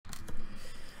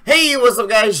Hey, what's up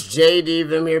guys? JD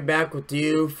Vim here, back with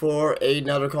you for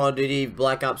another Call of Duty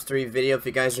Black Ops 3 video. If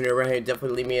you guys are new around here,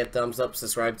 definitely leave me a thumbs up,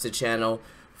 subscribe to the channel,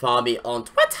 follow me on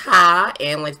Twitter,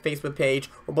 and like the Facebook page,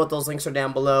 or both those links are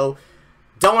down below.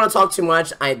 Don't want to talk too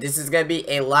much. This is going to be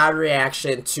a live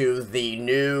reaction to the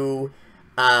new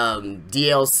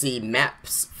DLC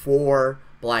maps for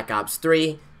Black Ops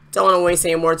 3. Don't want to waste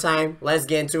any more time. Let's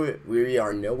get into it. We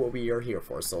are know what we are here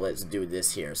for, so let's do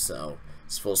this here. So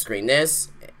let's full screen this,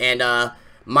 and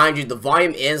mind you, the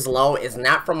volume is low. It's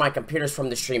not from my computer, it's from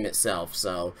the stream itself.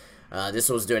 So this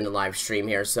was during the live stream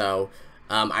here. So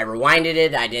I rewinded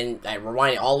it. I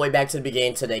rewinded all the way back to the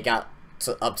beginning till they got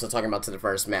up to talking about the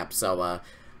first map. So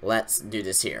let's do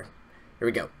this here. Here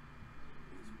we go.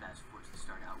 Best for us to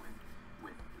start out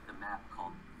with the map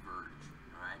called Verge.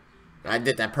 All right. I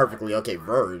did that perfectly. Okay,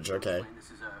 Verge. Okay. This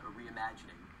is a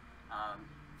reimagining.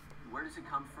 Where does it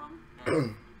come from?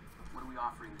 And what are we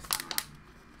offering this time around?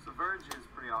 So Verge is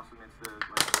pretty awesome. It's the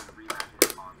reimagining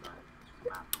of BANZAI, which is a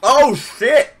map. Oh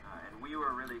shit! And we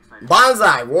were really excited.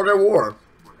 BANZAI, World at War.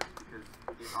 Because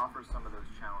it offers some of those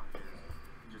challenges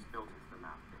just built into the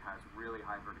map. It has really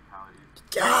high verticality.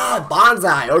 God,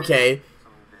 BANZAI. Okay.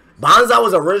 BANZAI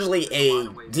was originally a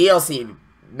DLC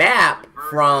map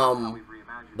from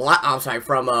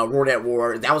World at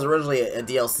War. That was originally a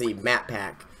DLC map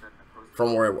pack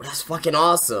from World at War. That's fucking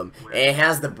awesome. And it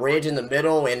has the bridge in the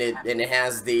middle, and it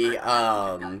has the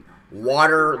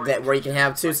water where you can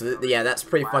have too. So yeah, that's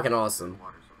pretty fucking awesome.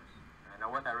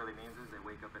 Now what that really means is they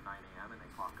wake up at 9 a.m. and they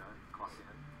clock in,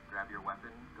 grab your weapon,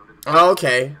 go to the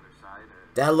okay.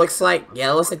 That looks like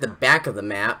it looks like the back of the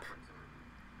map.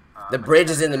 The bridge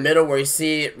is in the middle where you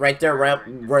see it right there, right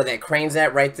where that crane's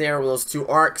at, right there, with those two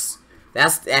arcs.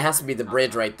 That has to be the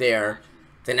bridge right there.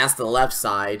 Then that's the left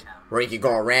side where you can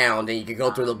go around and you can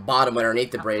go through the bottom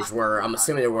underneath the bridge, where I'm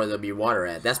assuming where there'll be water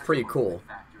at. That's pretty cool.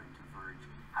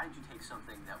 How did you take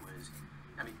something that was,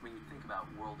 I mean, when you think about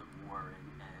World at War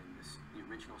and the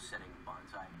original setting of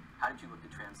BANZAI, how did you look to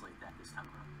translate that this time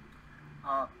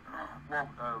around?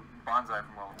 BANZAI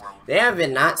from World at War. They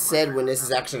haven't not said when this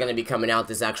is actually going to be coming out,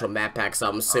 this actual map pack, so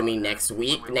I'm assuming next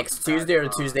week, next Tuesday or the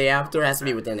Tuesday after. It has to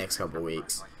be within the next couple of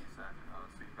weeks. Like you said, so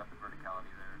you've got the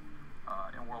verticality there.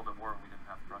 In World at War, we didn't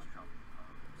have thrust jump,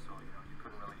 so you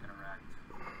couldn't really interact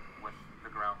with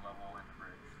the ground level and the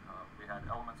bridge. We had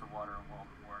elements of water in World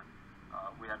at War.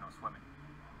 We had no swimming.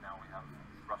 Now we have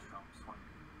thrust jump, swimming.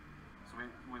 So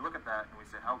we look at that and we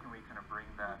say, how can we kind of bring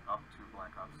that up to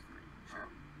Black Ops 3? Sure.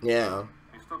 Yeah.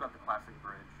 We've still got the classic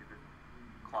bridge. You could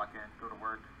clock in, go to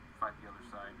work, fight the other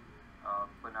side.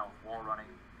 But now with wall running,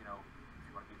 if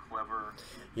you want to be clever.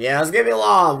 Yeah, there's gonna be a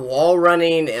lot of wall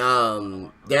running.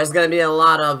 There's gonna be a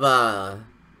lot of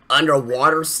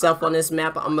underwater stuff on this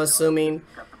map, I'm assuming.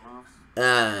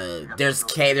 There's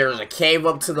a cave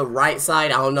up to the right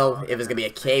side. I don't know if it's gonna be a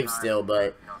cave still,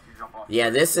 but yeah,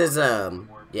 this is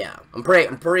yeah, I'm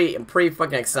pretty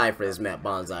fucking excited for this map,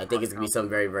 BANZAI. I think it's gonna be something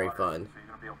very, very fun. So you're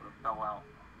gonna be able to bell out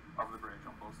of the bridge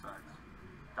on both sides,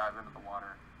 dive into the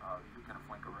water, you can kind of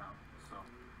flank around. So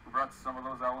we brought some of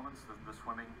those elements, the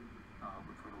swimming,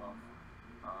 which we love,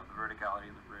 the verticality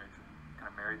of the bridge, and kind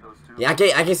of married those two. Yeah,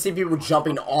 I can see people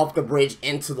jumping off the bridge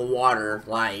into the water,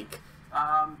 like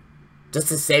just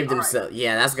to save themselves.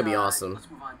 Yeah, that's gonna be awesome. Let's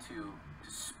move on to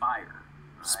SPIRE.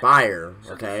 Right? SPIRE,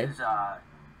 so okay.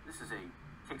 This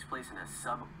takes place in a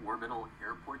suborbital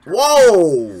airport.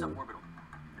 Whoa! Suborbital.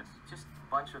 Just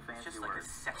a bunch of fancy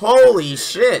words. Holy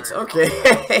shit!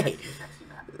 Okay.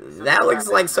 That looks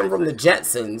like some from the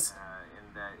Jetsons.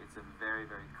 In that it's a very,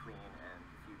 very clean and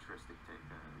futuristic take.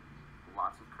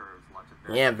 Lots of curves, lots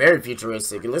of. Yeah, very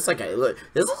futuristic. It looks like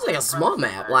this looks like a small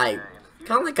map, like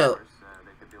kind of like a.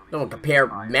 Don't compare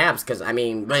maps, because I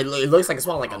mean, but it looks like a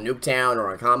small, like a Nuketown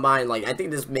or a Combine. Like I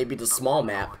think this may be the small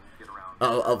map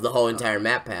of the whole entire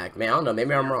map pack. Man, I don't know.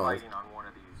 Maybe I'm wrong. On one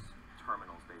of these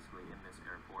terminals, basically in this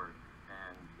airport,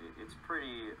 and it's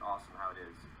pretty awesome how it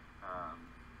is.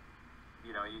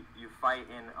 You fight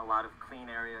in a lot of clean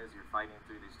areas. You're fighting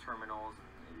through these terminals,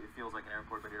 and it feels like an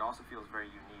airport, but it also feels very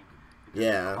unique. Because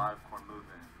there's a lot of core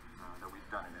movement that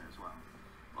we've done in it as well.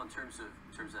 Well, in terms of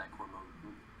that core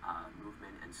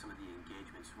movement and some of the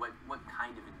engagements, what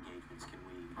kind of engagements can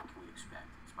we expect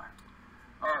in SPIRE?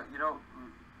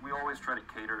 We always try to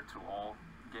cater to all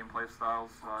gameplay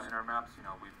styles in our maps. We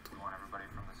want everybody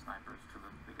from the snipers to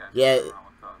the guys. Yeah.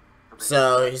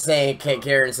 So you're saying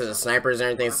cater into the snipers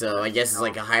and everything. So I guess it's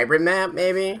like a hybrid map,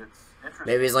 maybe.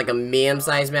 Maybe it's like a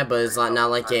medium-sized map, but it's not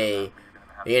like a,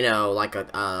 like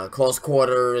a close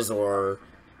quarters or.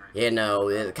 It's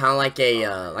kind of like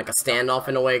a standoff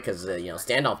in a way, because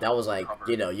standoff, that was like,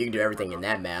 you can do everything in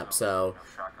that map. So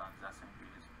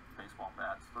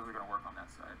those are going to work on that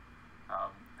side.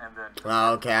 And then.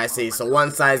 Oh, okay, I see. So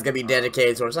one side is going to be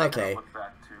dedicated towards. Okay. Look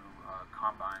back to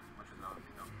Combine, which is a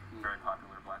very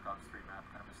popular Black Ops 3 map,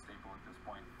 kind of a staple at this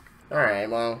point. Alright,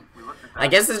 well, I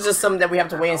guess it's just something that we have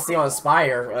to wait and see on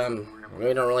SPIRE.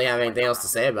 We don't really have anything else to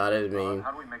say about it. I mean,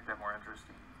 how do we make that more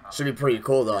interesting? Should be pretty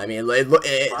cool though. I mean,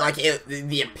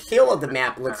 the appeal of the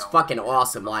map looks fucking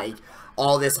awesome. Like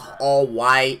all this all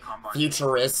white,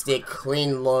 futuristic,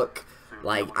 clean look.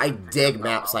 Like I dig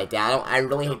maps like that. I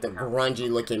really hate the grungy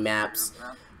looking maps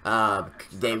that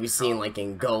we've seen like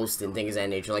in Ghost and things of that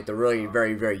nature. Like the really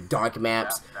very dark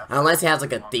maps. Unless it has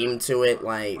like a theme to it,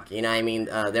 like, you know what I mean.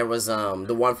 There was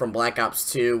the one from Black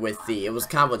Ops 2 with it was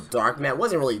kind of a dark map. It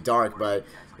wasn't really dark, but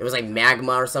it was like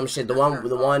magma or some shit. The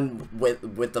one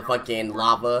with the fucking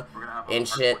lava and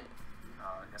shit.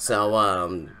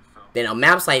 So you know,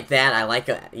 maps like that, I like.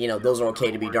 You know, those are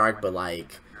okay to be dark, but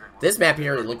like this map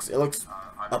here, it looks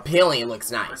appealing. It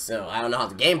looks nice. So I don't know how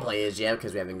the gameplay is yet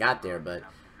because we haven't got there, but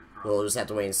we'll just have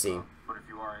to wait and see. But if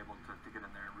you are able to get in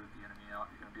there and root the enemy out,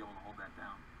 you're gonna be able to hold that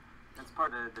down. That's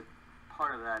part of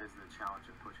part of that is the challenge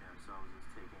of pushing ourselves is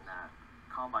taking that.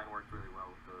 Combine worked really well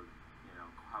with the, you know,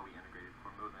 how we integrated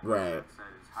core movement. Right. What it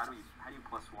said is how do you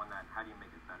plus one that? How do you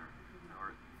make it better? And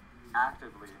we're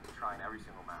actively trying every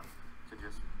single map to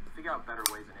just figure out better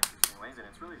ways and interesting ways, and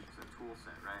it's really just a tool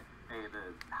set, right? Hey,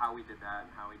 how we did that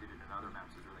and how we did it in other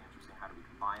maps is really interesting. How do we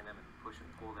combine them and push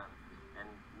and pull them? And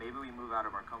maybe we move out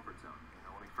of our comfort zone. You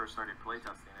know, when we first started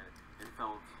playtesting it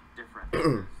felt different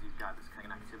because you've got this kind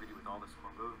of activity with all this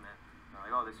core movement. And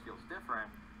like, oh, this feels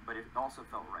different, but it also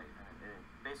felt right, and it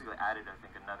basically added, I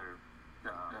think, another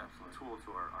tool to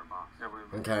our box. Yeah, we're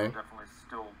definitely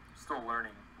still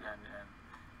learning and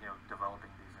you know,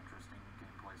 developing these interesting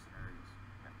gameplay scenarios.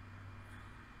 Yeah.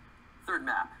 Third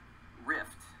map,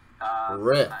 Rift.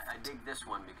 Rift. I dig this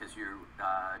one because you're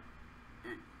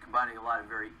combining a lot of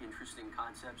very interesting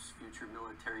concepts. Future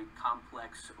military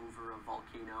complex over a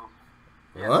volcano.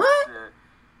 Yeah, what?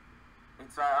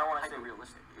 It's I don't want to say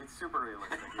realistic. It's super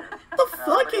realistic. Yeah. What the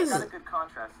fuck is? It's got a good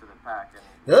contrast to the pack.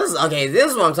 This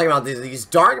is what I'm talking about. These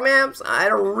dark maps, I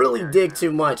don't really dig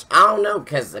too much. I don't know,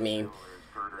 because I mean,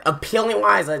 appealing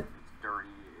wise,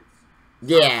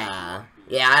 yeah,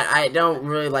 I don't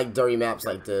really like dirty maps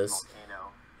like this.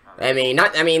 I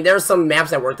mean, there's some maps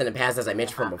that worked in the past, as I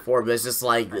mentioned from before, but it's just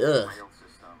like, ugh.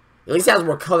 At least it has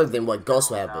more color than what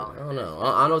Ghost would have been. I don't know.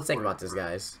 I don't know what to think about this,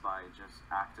 guys. By just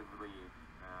actively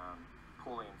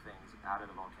pulling things out of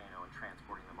the volcano and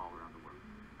transporting them all around the world.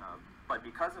 But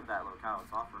because of that locale,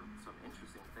 it's offered some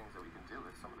interesting things that we can do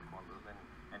with some of the core movement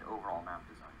and overall map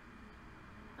design.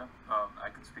 Yeah, I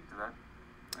can speak to that.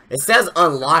 It says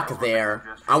unlock there.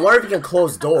 I wonder if you can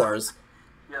close doors.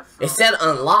 It said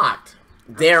unlocked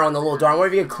there on the little door. I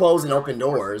wonder if you can close and open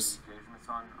doors. Engagements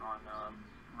on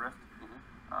Rift.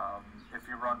 If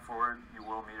you run forward, you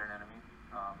will meet an enemy.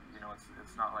 You know,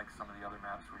 it's not like some of the other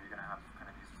maps where you're gonna have kind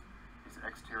of these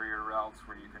exterior routes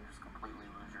where you can just completely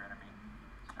lose your enemy.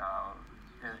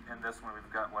 In this one,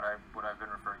 we've got what I've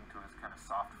been referring to as kind of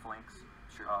soft flanks,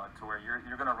 to where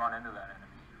you're gonna run into that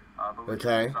enemy. But we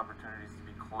have opportunities to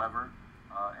be clever,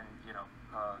 and you know,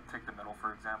 take the middle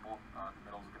for example. The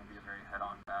middle is going to be a very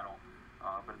head-on battle,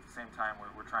 but at the same time,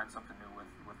 we're trying something new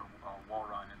with a wall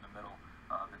run in the middle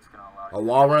that's going to allow you a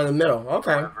wall run in the middle.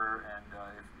 Okay.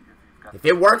 If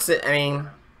it works, I mean,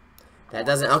 that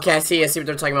doesn't. Okay, I see what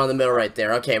they're talking about in the middle right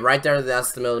there. Okay, right there,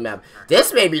 that's the middle of the map.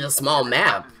 This may be the small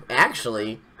map,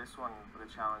 actually. This one, the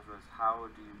challenge was how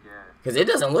do you get? Because it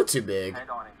doesn't look too big.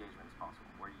 Head-on engagement as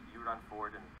possible, where you run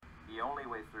forward and the only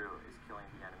way through is killing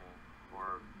the enemy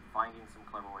or finding some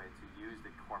clever way to use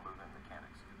the core movement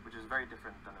mechanics, which is very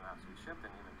different than the maps we shipped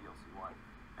and even DLC 1.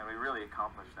 And we really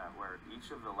accomplished that, where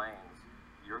each of the lanes,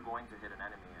 you're going to hit an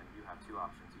enemy and you have two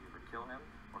options. You either kill him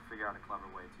or figure out a clever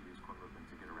way to use core movement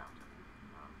to get around him.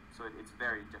 So it's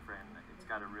very different. It's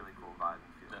got a really cool vibe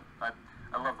and feel. Yeah,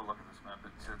 I love the look of this map.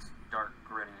 It's dark,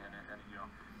 gritty, and you know,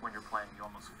 when you're playing, you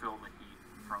almost feel the heat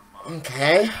from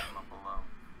okay. From below.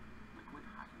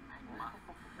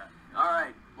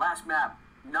 Alright, last map,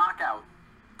 Knockout.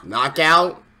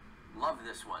 Knockout? Love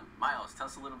this one. Miles, tell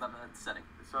us a little bit about the setting.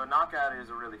 So Knockout is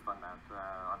a really fun map.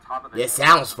 On top of it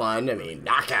sounds fun. I mean,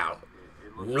 Knockout.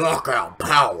 Knockout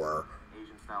power.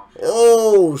 Asian style show.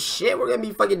 Oh shit, we're gonna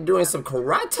be fucking doing some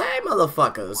karate,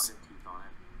 motherfuckers.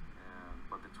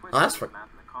 Oh, that's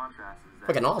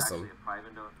fucking awesome.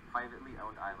 Privately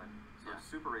owned island. So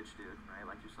super rich dude, right?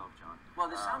 Like yourself, John. Well,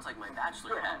 this sounds like my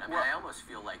bachelor hat. I mean, I almost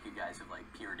feel like you guys have like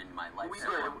peered into my life. We did.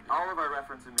 All of our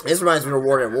references. This reminds me of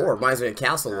War at War. Reminds me of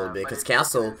Castle a little bit, because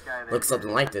Castle looks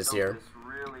something like this here.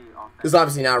 This is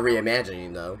obviously not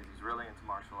reimagining though. He's really into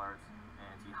martial arts,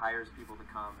 and he hires people to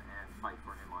come and fight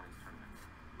for him on his tournament.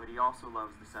 But he also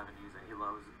loves the 70s, and he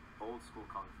loves old school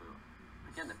kung fu.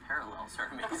 Again, the parallels are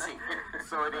amazing here.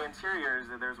 So in the interiors,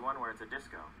 there's one where it's a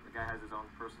disco. The guy has his own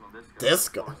personal disco.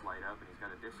 Disco? The doors light up, and he's got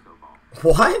a disco ball.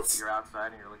 What? You're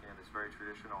outside, and you're looking at this very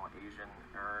traditional Asian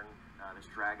urn, this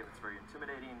dragon that's very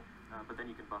intimidating, but then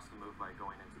you can bust the move by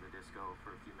going into the disco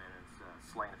for a few minutes,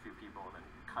 slaying a few people, and then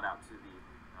cut out to the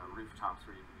rooftops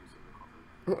where you can do some of the kung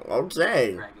fu.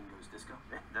 Okay. Dragon goes disco.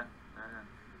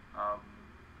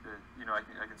 You know, I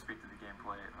can speak to the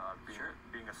gameplay.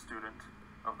 Being a student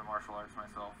of the martial arts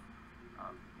myself,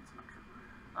 it's not true.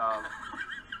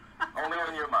 Only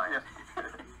in your mind. Yeah.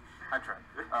 I tried.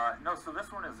 No, so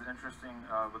this one is interesting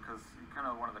because kind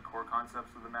of one of the core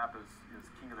concepts of the map is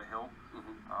King of the Hill.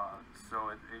 So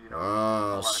you know,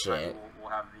 a lot of times we'll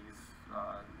have these,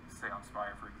 say on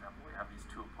Spire, for example, we have these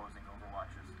two opposing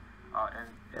overwatches.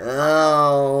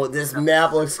 Oh, this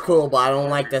map looks cool, but I don't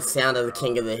like the sound of the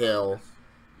King of the Hill.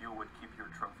 You would keep your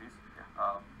trophies,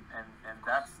 and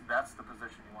that's the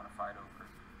position you want to fight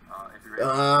over. If you're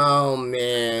Oh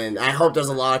man, I hope there's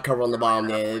a lot of cover on the bottom.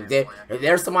 If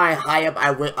there's somebody high up,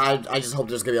 I just hope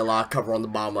there's gonna be a lot of cover on the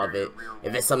bottom of it.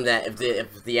 If it's something that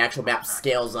if the actual map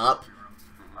scales up,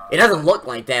 it doesn't look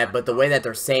like that, but the way that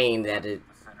they're saying that it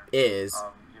is.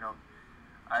 You know,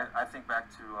 I think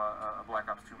back to a Black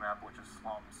Ops 2 map, which is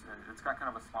Slums. It's got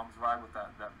kind of a Slums vibe with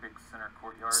that big center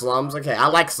courtyard. Slums, okay, I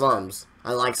like Slums.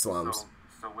 I like Slums.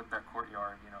 So with that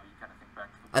courtyard, you know, you kind of think back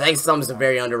to the I think Slums is a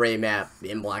very underrated map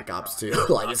in Black Ops 2.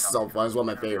 Like, it's so fun. It's one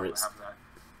of my favorites. Have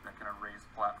that kind of raised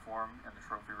platform in the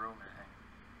trophy room and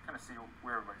kind of see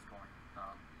where everybody's going.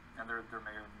 And there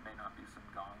may not be some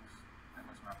gongs in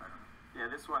this map. I don't know. Yeah,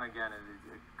 this one again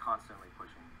is constantly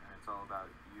pushing, and it's all about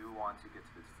you want to get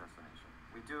to this destination.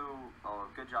 We do a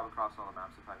good job across all the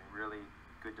maps of having really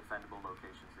good defendable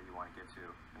locations that you want to get to,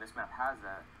 and this map has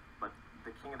that, but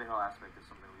the King of the Hill aspect is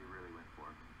something we really went for.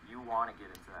 You want to get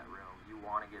into that room, you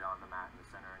want to get on the mat in the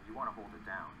center, and you want to hold it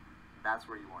down. That's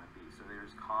where you want to be, so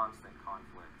there's constant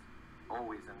conflict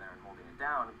always in there and holding it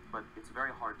down, but it's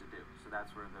very hard to do, so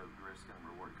that's where the risk and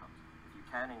reward comes. If you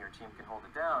can and your team can hold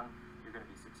it down, you're going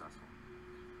to be successful.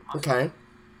 Awesome. Okay.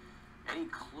 Any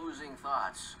closing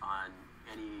thoughts on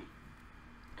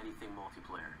anything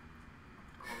multiplayer?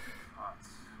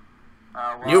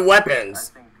 Well, New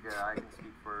weapons. I think I can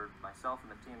speak for myself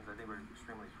and the teams. I think we're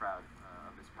extremely proud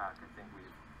of this pack. I think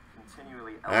we've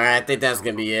continually. Alright, I think that's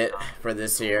gonna be it for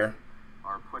this here.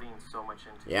 Are putting so much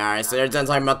into. Yeah, alright, so they're done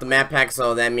talking about the map pack,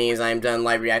 so that means I'm done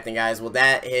live reacting, guys. Well,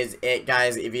 that is it,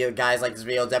 guys. If you guys like this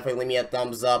video, definitely leave me a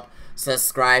thumbs up,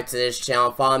 subscribe to this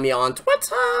channel, follow me on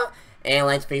Twitter, and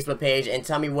like the Facebook page, and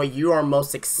tell me what you are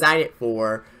most excited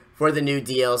for the new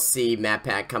DLC map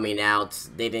pack coming out.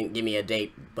 They didn't give me a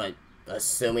date, but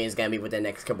assuming it's gonna be within the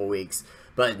next couple weeks.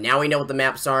 But now we know what the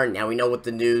maps are. Now we know what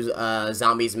the new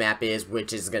zombies map is,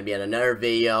 which is gonna be in another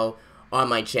video on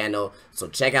my channel. So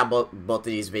check out both of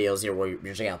these videos here. Well,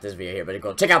 you're checking out this video here, but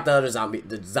go check out the other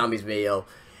zombies video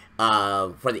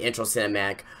for the intro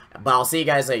cinematic. But I'll see you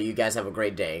guys later. You guys have a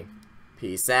great day.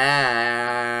 Peace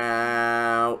out.